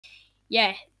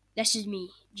yeah, this is me,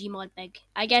 Gmod Big.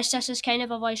 I guess this is kind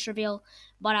of a voice reveal,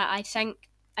 but I think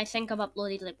I've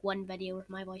uploaded like one video with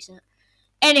my voice in it.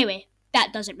 Anyway,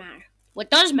 that doesn't matter. What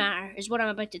does matter is what I'm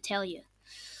about to tell you.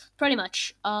 Pretty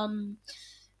much. I'm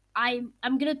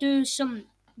gonna do some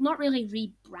not really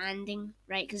rebranding,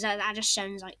 right? Because that just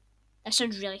sounds like that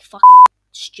sounds really fucking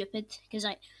stupid. Because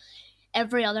like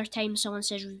every other time someone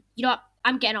says, you know what,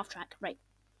 I'm getting off track, right?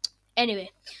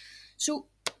 Anyway, so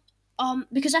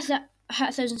because I hit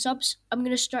 1,000 subs, I'm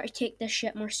gonna start to take this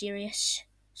shit more serious.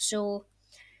 So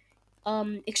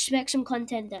expect some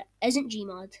content that isn't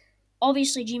Gmod.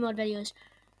 Obviously, Gmod videos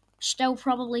still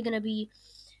probably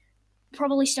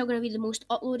still gonna be the most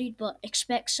uploaded, but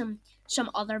expect some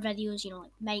other videos. You know,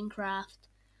 like Minecraft,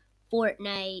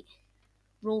 Fortnite,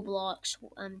 Roblox.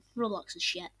 Roblox is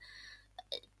shit.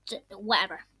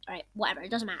 Whatever. All right, whatever. It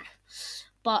doesn't matter.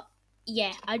 But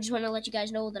yeah, I just want to let you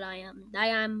guys know that I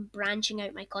am branching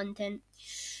out my content.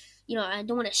 You know, I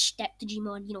don't want to stick to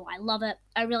Gmod. You know, I love it.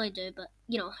 I really do. But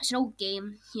you know, it's an old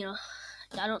game. You know,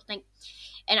 I don't think,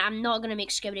 and I'm not gonna make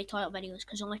Skibidi Toilet videos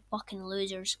because only fucking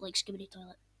losers like Skibidi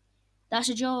Toilet. That's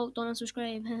a joke. Don't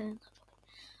unsubscribe.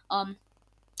 um,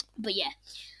 but yeah,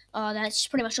 that's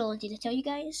pretty much all I wanted to tell you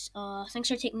guys. Thanks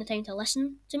for taking the time to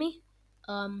listen to me.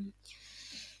 Um,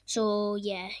 so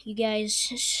yeah, you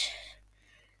guys,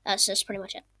 that's pretty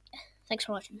much it. Thanks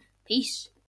for watching. Peace.